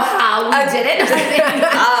want to know how we did it?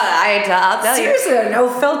 I'll tell you. Seriously,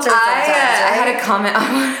 no filter sometimes, I had a comment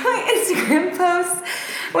on one of my Instagram posts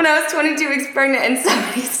when I was 22 weeks pregnant, and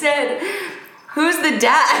somebody said, who's the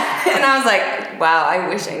dad? And I was like, wow, I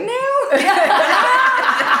wish I knew.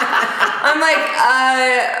 I'm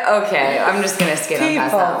like, okay, I'm just going to skip on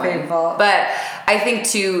past that one. But I think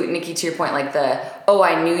Nikki, to your point, like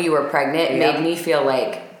I knew you were pregnant, made me feel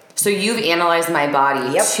like, so you've analyzed my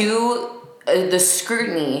body to the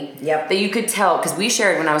scrutiny that you could tell, because we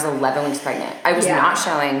shared when I was 11 weeks pregnant. I was not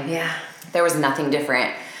showing. Yeah. There was nothing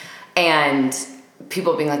different. And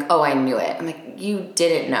people being like, oh, I knew it. I'm like, you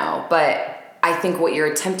didn't know. But I think what you're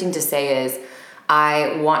attempting to say is,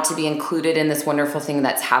 I want to be included in this wonderful thing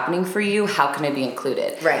that's happening for you. How can I be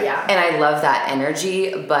included? Right. Yeah. And I love that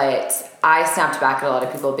energy, but I snapped back at a lot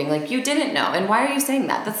of people being like, you didn't know. And why are you saying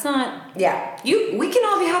that? That's not, we can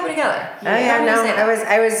all be happy together. Oh yeah, no,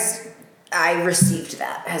 I received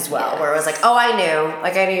that as well, where it was like, oh, I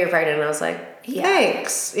knew you're pregnant, and I was like,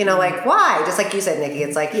 thanks. You know, like, why? Just like you said, Nikki,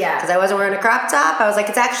 it's like, because I wasn't wearing a crop top, I was like,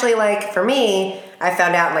 it's actually like, for me, I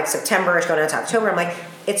found out in like September, going into October, I'm like,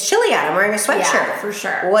 it's chilly out, I'm wearing a sweatshirt. Yeah, for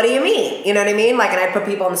sure. What do you mean? You know what I mean? Like, and I'd put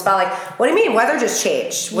people on the spot, like, what do you mean? Weather just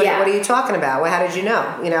changed. What are you talking about? Well, how did you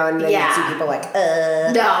know? You know, and then you'd see people like,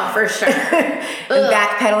 No, for sure. and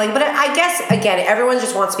backpedaling. But I guess, again, everyone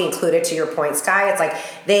just wants to be included, to your point, Skye. It's like,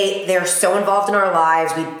 they're so involved in our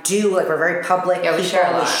lives. We do, like, we're very public people. We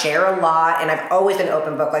share a lot. And I've always been an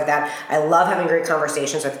open book like that. I love having great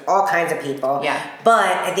conversations with all kinds of people. Yeah. But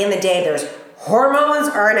at the end of the day, hormones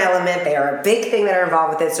are an element. They are a big thing that are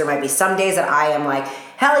involved with it. So there might be some days that I am like,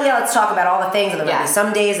 hell yeah, let's talk about all the things. And there might be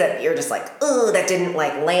some days that you're just like, ugh, that didn't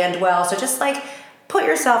like land well. So just like put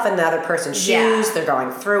yourself in the other person's shoes. They're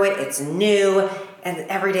going through it. It's new. And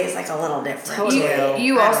every day is like a little different too.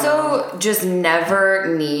 You also just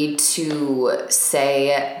never need to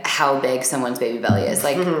say how big someone's baby belly is.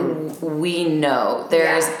 Like, we know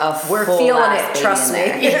there's we're feeling it, trust me.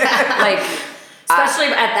 Like, especially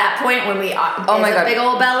at that point when we a big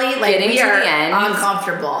old belly, like getting we to are the end,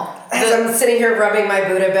 uncomfortable. As I'm sitting here rubbing my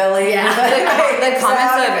Buddha belly. The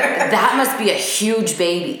comments of, that must be a huge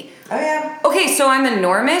baby. Oh yeah. Okay, so I'm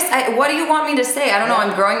enormous. What do you want me to say? I don't know.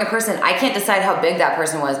 I'm growing a person. I can't decide how big that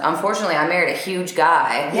person was. Unfortunately, I married a huge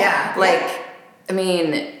guy. Yeah. Like, I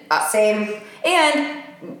mean, same. And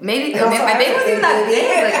maybe my baby wasn't that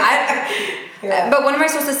big. Like But what am I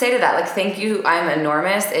supposed to say to that? Like, thank you, I'm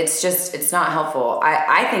enormous. It's not helpful.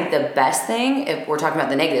 I think the best thing, if we're talking about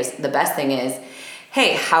the negatives, the best thing is,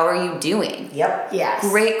 hey, how are you doing? Yep. Yes.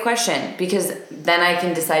 Great question, because then I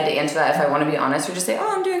can decide to answer that if I want to be honest, or just say,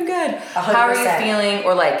 oh, I'm doing good. 100%. How are you feeling?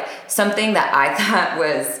 Or like something that I thought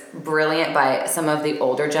was brilliant by some of the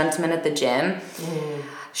older gentlemen at the gym.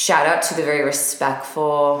 Shout out to the very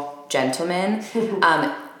respectful gentlemen.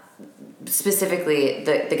 Specifically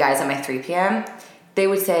the guys at my 3 p.m., they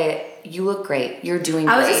would say, you look great. You're doing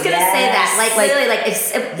great. I was just going to say that. Like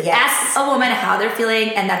literally, ask a woman how they're feeling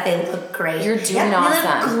and that they look great. You're doing awesome.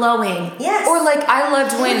 You look glowing. Yes. Or like, I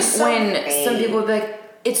loved when some people would be like,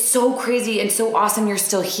 it's so crazy and so awesome you're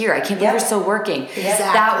still here. I can't believe you're still working. Exactly.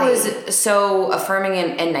 That was so affirming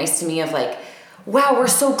and nice to me of like, wow, we're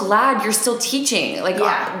so glad you're still teaching. Like,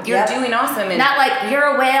 you're doing awesome. And not like, you're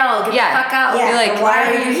a whale, get the fuck out. Yeah, you're like, why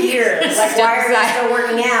are you here? Like, why are you still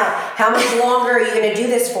working out? How much longer are you going to do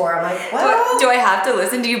this for? I'm like, well. Do I have to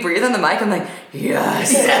listen? Do you breathe on the mic? I'm like,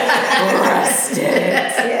 yes. Rest it.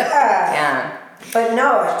 Yeah. But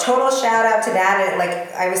no, a total shout out to that. And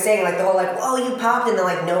like I was saying, like the whole like, whoa, you popped, and then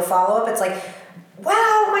like no follow up. It's like, wow,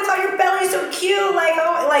 oh my god, your belly's so cute. Like,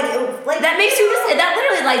 oh, like that makes you just, that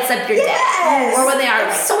literally lights up your day. Or when they are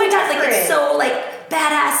like, so oh my god, different. like it's so like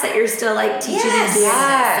badass that you're still like teaching and doing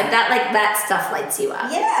this. Like that stuff lights you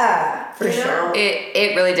up. Yeah, for sure.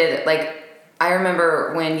 It really did. Like, I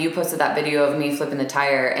remember when you posted that video of me flipping the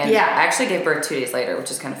tire, and I actually gave birth 2 days later,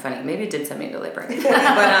 which is kind of funny. Maybe it did send me into labor. But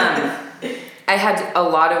I had a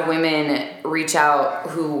lot of women reach out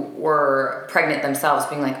who were pregnant themselves,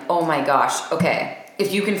 being like, oh my gosh, okay,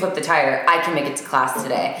 if you can flip the tire, I can make it to class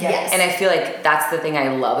today. Yes. And I feel like that's the thing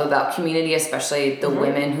I love about community, especially the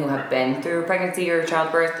women who have been through pregnancy or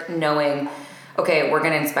childbirth, knowing, okay, we're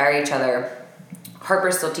going to inspire each other.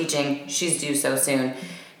 Harper's still teaching. She's due so soon.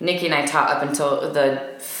 Nikki and I taught up until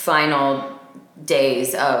the final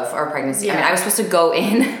days of our pregnancy. I mean, I was supposed to go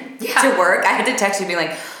in to work. I had to text you being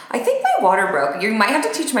like, I think my water broke. You might have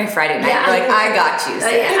to teach my Friday night. You're like, I got you.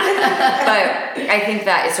 But I think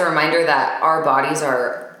that it's a reminder that our bodies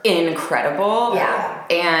are incredible. Yeah.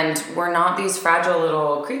 And we're not these fragile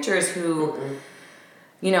little creatures who,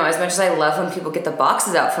 you know, as much as I love when people get the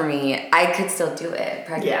boxes out for me, I could still do it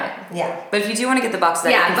pregnant. Yeah. But if you do want to get the boxes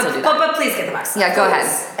out, you can still do that. But please get the boxes out. Yeah, go ahead.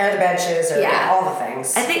 Air the benches or all the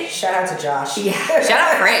things. I think. Shout out to Josh. Yeah. Shout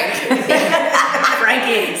out Frank.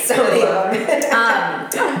 Frankie. So many of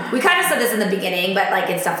them. We kind of said this in the beginning, but like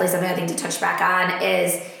it's definitely something I think to touch back on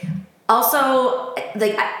is also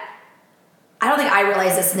like I don't think I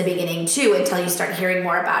realized this in the beginning too until you start hearing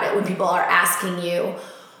more about it when people are asking you,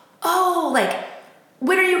 oh, like,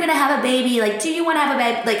 when are you going to have a baby? Like, do you want to have a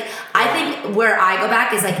baby? Like, I think where I go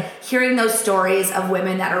back is like hearing those stories of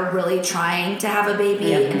women that are really trying to have a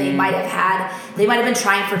baby and they might have been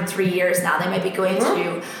trying for 3 years now. They might be going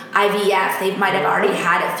through IVF. They might have already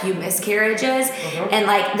had a few miscarriages. And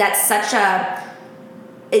like, that's such a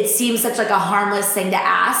it seems such like a harmless thing to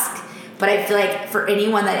ask, but I feel like for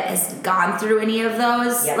anyone that has gone through any of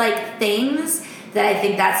those like things, that I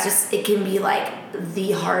think that's just, it can be like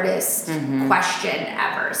the hardest question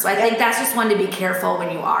ever. So I think that's just one to be careful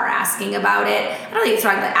when you are asking about it. I don't think it's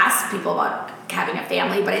wrong to ask people about having a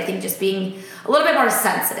family, but I think just being a little bit more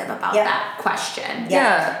sensitive about that question.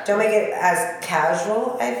 Yeah. Don't make it as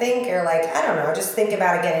casual, I think, or like, I don't know, just think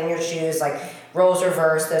about it, get in your shoes, like roles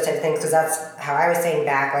reversed, those type of things, because that's how I was saying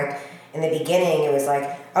back, like in the beginning, it was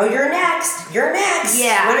like, oh, you're next.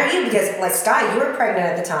 Yeah. When are you? Because like Skye, you were pregnant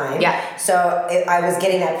at the time. Yeah. So I was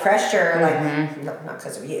getting that pressure, like, not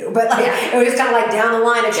because of you, but like, it was kind of like down the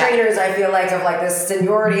line of trainers, I feel like, of like this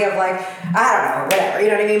seniority of like, I don't know, whatever, you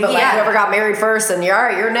know what I mean? But like whoever got married first and you're all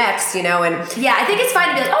right, you're next, you know, and. Yeah, I think it's fine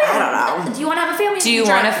to be like, oh yeah, I don't know. do you want to have a family? Do you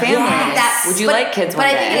want a family? Yeah. Would you like kids one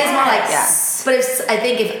day? day? But I think it is more like, but Yeah. I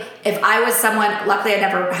think if I was someone, luckily I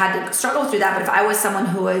never had to struggle through that, but if I was someone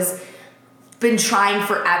who was been trying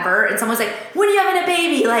forever and someone's like, when are you having a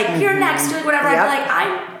baby? Like, you're next, doing whatever. I'd be like,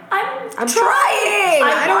 I'm trying.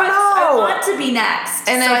 I don't know. I want to be next.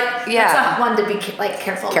 And so that's one to be like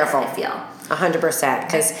careful. I feel 100%.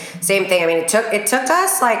 Because same thing. I mean, it took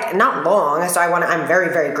us like not long. So I'm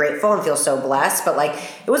very, very grateful and feel so blessed. But like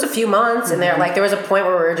it was a few months, and there was a point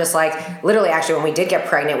where we were just like, literally, actually, when we did get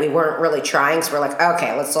pregnant, we weren't really trying. So we're like,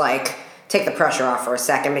 okay, let's like take the pressure off for a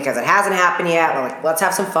second because it hasn't happened yet. We're like, let's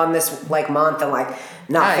have some fun this like month and like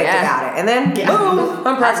not think about it. And then boom,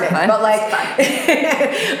 I'm pregnant. But like, but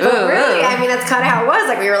really, I mean, that's kind of how it was.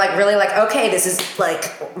 Like we were like really like, okay, this is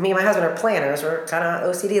like, me and my husband are planners. We're kind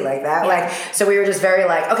of OCD like that. Like, so we were just very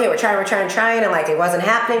like, okay, we're trying. And like, it wasn't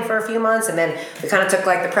happening for a few months. And then we kind of took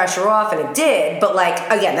like the pressure off, and it did. But like,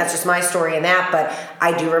 again, that's just my story in that. But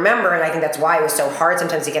I do remember, and I think that's why it was so hard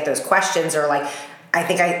sometimes to get those questions, or like, I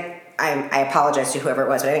think I apologize to whoever it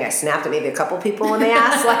was, but I think I snapped at maybe a couple people when they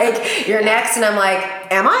asked, like, you're next, and I'm like,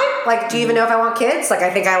 am I? Like, do you even know if I want kids? Like, I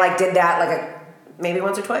think I, like, did that, like, maybe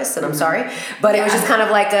once or twice, and I'm sorry. But it was just kind of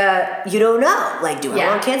like you don't know. Like, do I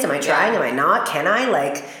want kids? Am I trying? Am I not? Can I?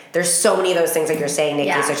 Like, there's so many of those things like you're saying,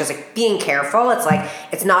 Nikki. So it's just, like, being careful. It's like,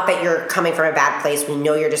 it's not that you're coming from a bad place. We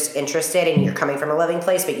know you're just interested, and you're coming from a loving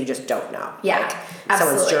place, but you just don't know. Yeah, like,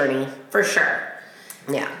 absolutely. Someone's journey. For sure.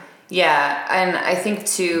 Yeah. Yeah, and I think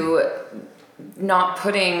too, not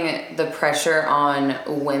putting the pressure on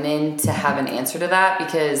women to have an answer to that,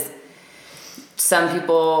 because some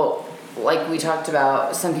people, like we talked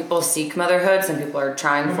about, some people seek motherhood, some people are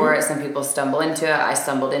trying for it, some people stumble into it. I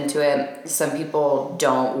stumbled into it. Some people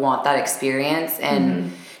don't want that experience,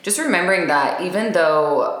 and just remembering that even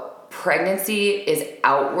though pregnancy is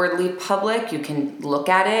outwardly public, you can look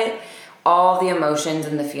at it, all the emotions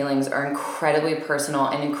and the feelings are incredibly personal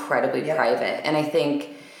and incredibly private. And I think,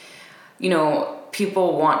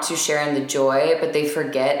 people want to share in the joy, but they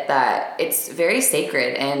forget that it's very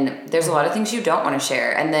sacred, and there's a lot of things you don't want to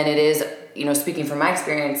share. And then it is, speaking from my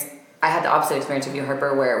experience, I had the opposite experience of you,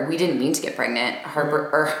 Harper, where we didn't mean to get pregnant.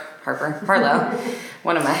 Harlow,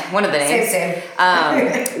 one of the names,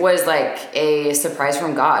 Same. Was like a surprise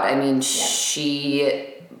from God. I mean,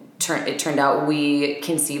 it turned out we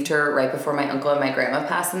conceived her right before my uncle and my grandma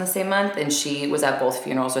passed in the same month, and she was at both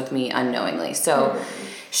funerals with me unknowingly. So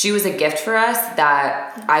she was a gift for us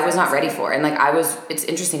that I was not ready for. And like it's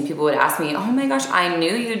interesting, people would ask me, oh my gosh, I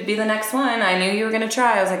knew you'd be the next one. I knew you were going to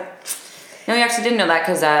try. I was like, no, you actually didn't know that,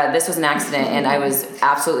 because this was an accident, and I was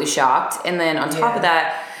absolutely shocked. And then on top of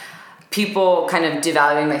that, people kind of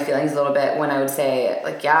devaluing my feelings a little bit when I would say,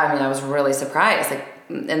 like, I was really surprised. Like,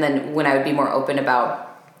 and then when I would be more open about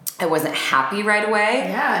I wasn't happy right away.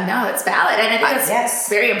 Yeah, no, it's valid. And I think that's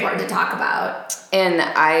very important to talk about. And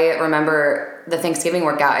I remember the Thanksgiving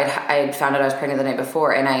workout, I had found out I was pregnant the night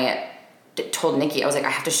before, and I told Nikki, I was like,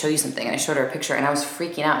 I have to show you something. And I showed her a picture, and I was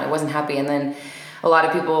freaking out. I wasn't happy. And then a lot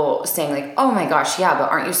of people saying like, oh my gosh, yeah,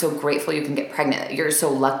 but aren't you so grateful you can get pregnant? You're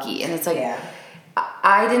so lucky. And it's like,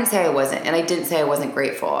 I didn't say I wasn't, and I didn't say I wasn't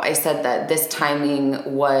grateful. I said that this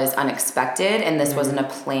timing was unexpected, and this wasn't a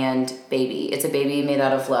planned baby. It's a baby made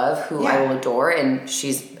out of love, who I will adore, and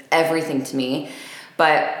she's everything to me.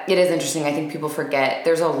 But it is interesting. I think people forget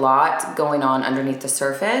there's a lot going on underneath the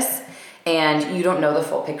surface, and you don't know the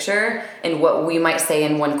full picture. And what we might say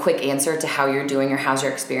in one quick answer to how you're doing or how's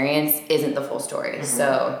your experience isn't the full story.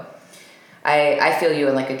 So I feel you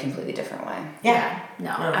in like a completely different way. Yeah. No,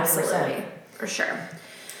 absolutely. For sure.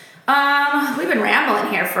 We've been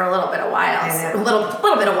rambling here for a little bit of while. A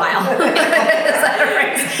little bit of while. Is that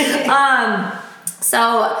right?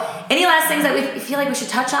 So any last things that we feel like we should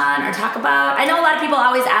touch on or talk about? I know a lot of people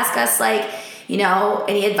always ask us like,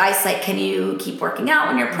 any advice, like, can you keep working out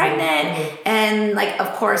when you're pregnant? And like,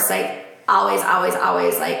 of course, like,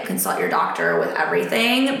 always like consult your doctor with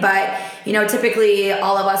everything. But, you know, typically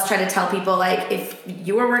all of us try to tell people, like, if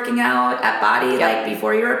you were working out at Body, like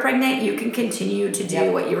before you were pregnant, you can continue to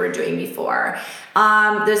do what you were doing before.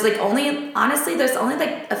 There's only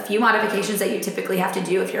like a few modifications that you typically have to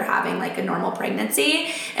do if you're having like a normal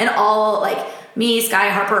pregnancy, and all like me, Skye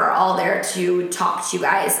Harper are all there to talk to you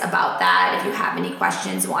guys about that. If you have any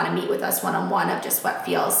questions, want to meet with us one-on-one of just what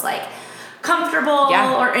feels like comfortable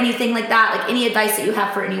or anything like that, like any advice that you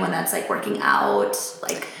have for anyone that's like working out,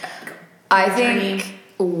 like I think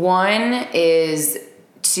one is,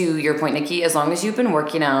 to your point, Nikki, as long as you've been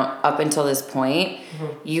working out up until this point,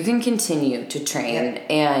 you can continue to train,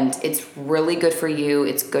 and it's really good for you.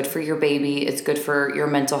 It's good for your baby. It's good for your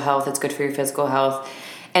mental health. It's good for your physical health.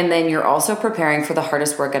 And then you're also preparing for the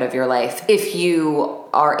hardest workout of your life. If you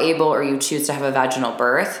are able or you choose to have a vaginal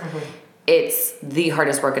birth, it's the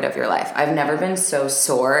hardest workout of your life. I've never been so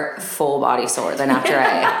sore, full body sore, than after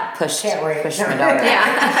I pushed my daughter.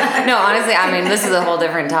 No, honestly, I mean, this is a whole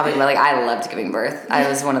different topic, but like, I loved giving birth. I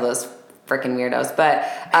was one of those freaking weirdos. But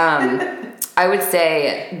I would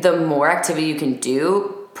say the more activity you can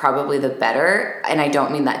do, probably the better. And I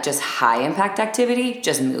don't mean that just high impact activity,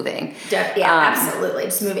 just moving. Absolutely.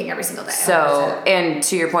 Just moving every single day. So, and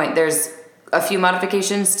to your point, there's a few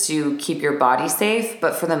modifications to keep your body safe,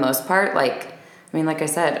 but for the most part, like, I mean, like I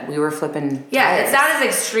said, we were flipping tires. It's not as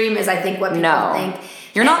extreme as I think what people think.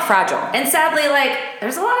 You're not fragile. And sadly, like,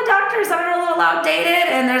 there's a lot of doctors that are a little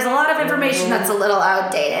outdated, and there's a lot of information that's a little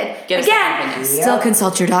outdated. Again, still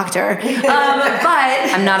consult your doctor. But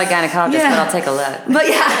I'm not a gynecologist, but I'll take a look. But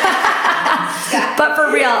but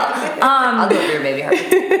for real, I'll go through your baby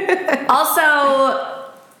heart. Also,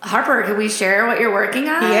 Harper, can we share what you're working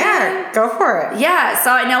on? Yeah, go for it. Yeah,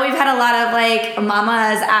 so I know we've had a lot of like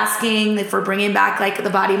mamas asking if we're bringing back like the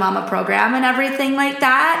Body Mama program and everything like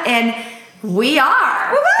that, and we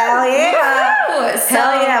are. Hell yeah. Woo-hoo.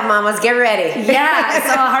 Hell yeah, mamas, get ready. Yeah,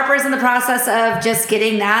 so Harper's in the process of just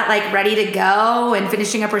getting that like ready to go and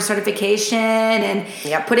finishing up her certification and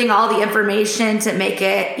putting all the information to make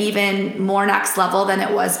it even more next level than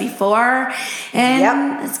it was before.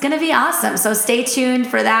 And it's going to be awesome. So stay tuned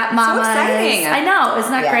for that, mamas. So exciting. I know,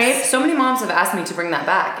 isn't that great? So many moms have asked me to bring that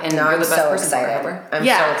back, and you're the best person excited. ever. I'm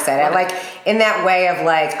so excited. Like, in that way of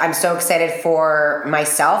like, I'm so excited for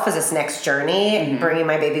myself as this next journey, bringing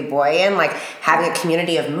my baby boy in, like having a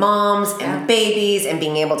community of moms and babies and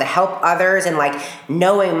being able to help others, and like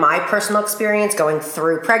knowing my personal experience going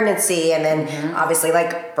through pregnancy, and then obviously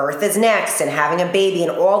like birth is next, and having a baby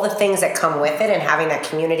and all the things that come with it, and having that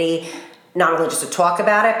community not only just to talk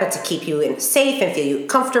about it, but to keep you safe and feel you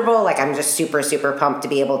comfortable. Like, I'm just super, super pumped to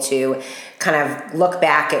be able to kind of look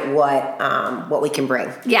back at what we can bring.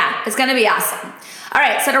 Yeah, it's going to be awesome. All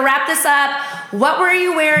right, so to wrap this up, what were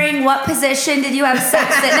you wearing? What position did you have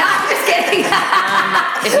sex in? No, I'm just kidding.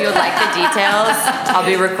 If you would like the details, I'll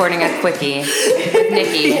be recording a quickie with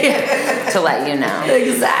Nikki to let you know.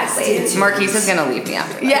 Exactly. Marquise is going to leave me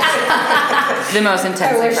after that. Yeah. The most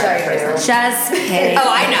intensely friendly person. Just kidding. Oh,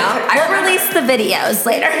 I know. We'll release the videos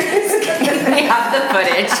later. We have the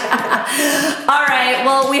footage. All right,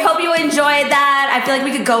 well, we hope you enjoyed that. I feel like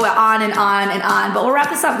we could go on and on and on, but we'll wrap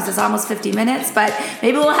this up because it's almost 50 minutes. But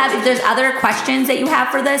maybe we'll have, if there's other questions that you have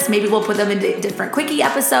for this, maybe we'll put them into different quickie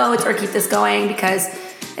episodes or keep this going, because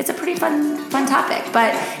it's a pretty fun topic.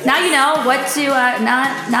 But now you know what to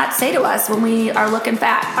not say to us when we are looking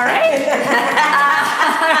fat. All right?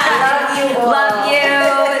 Love you all. Love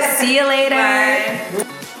you. See you later.